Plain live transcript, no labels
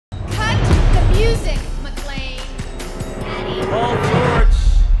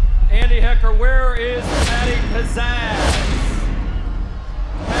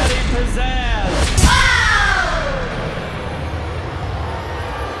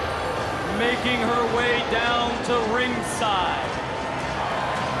making her way down to ringside.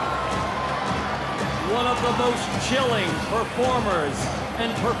 One of the most chilling performers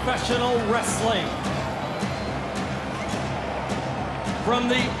in professional wrestling. From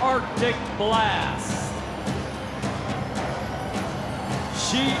the Arctic Blast,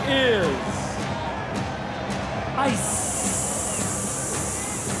 she is Ice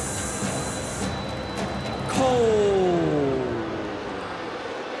Cold.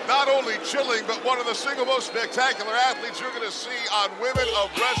 Not only chilling, but one of the single most spectacular athletes you're going to see on Women of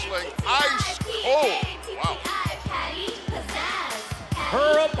Wrestling, Ice Cold. Wow.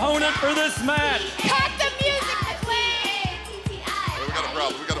 Her opponent for this match. Cut the music, McLean! We got a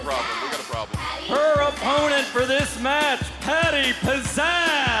problem. Her opponent for this match, Patti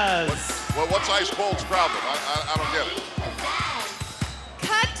Pizzaz. What's Ice Cold's problem? I don't get it.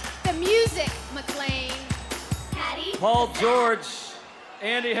 Cut the music, McLean. Paul George,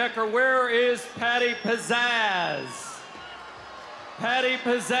 Andy Hecker, where is Patti Pizzaz? Patti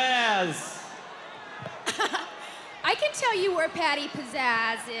Pizzaz. I can tell you where Patti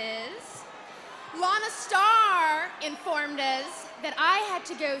Pizzaz is. Lana Star informed us that I had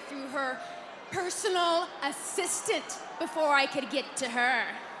to go through her personal assistant before I could get to her.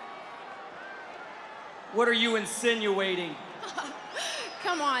 What are you insinuating?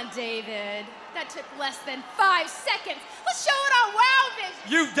 Come on, David. That took less than 5 seconds. Let's show it on Wow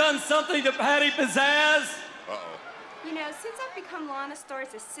Vision. You've done something to Patti Pizzaz? Uh-oh. You know, since I've become Lana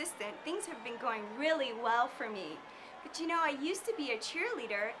Star's assistant, things have been going really well for me. But you know, I used to be a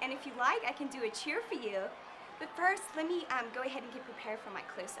cheerleader, and if you like, I can do a cheer for you. But first, let me go ahead and get prepared for my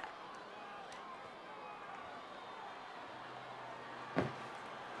close-up.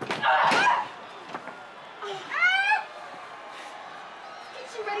 Get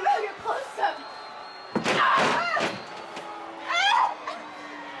you ready for your close-up.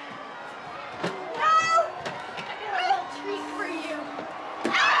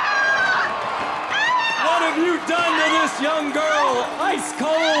 What have you done to this young girl, Ice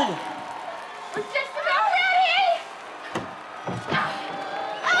Cold? We're just about ready!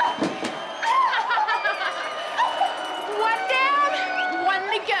 One down, one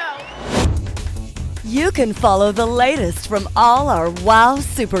to go. You can follow the latest from all our WOW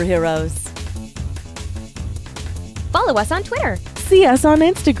superheroes. Follow us on Twitter. See us on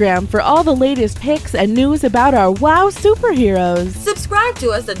Instagram for all the latest pics and news about our WOW superheroes. Subscribe to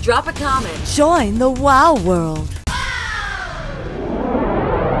us and drop a comment. Join the WOW world.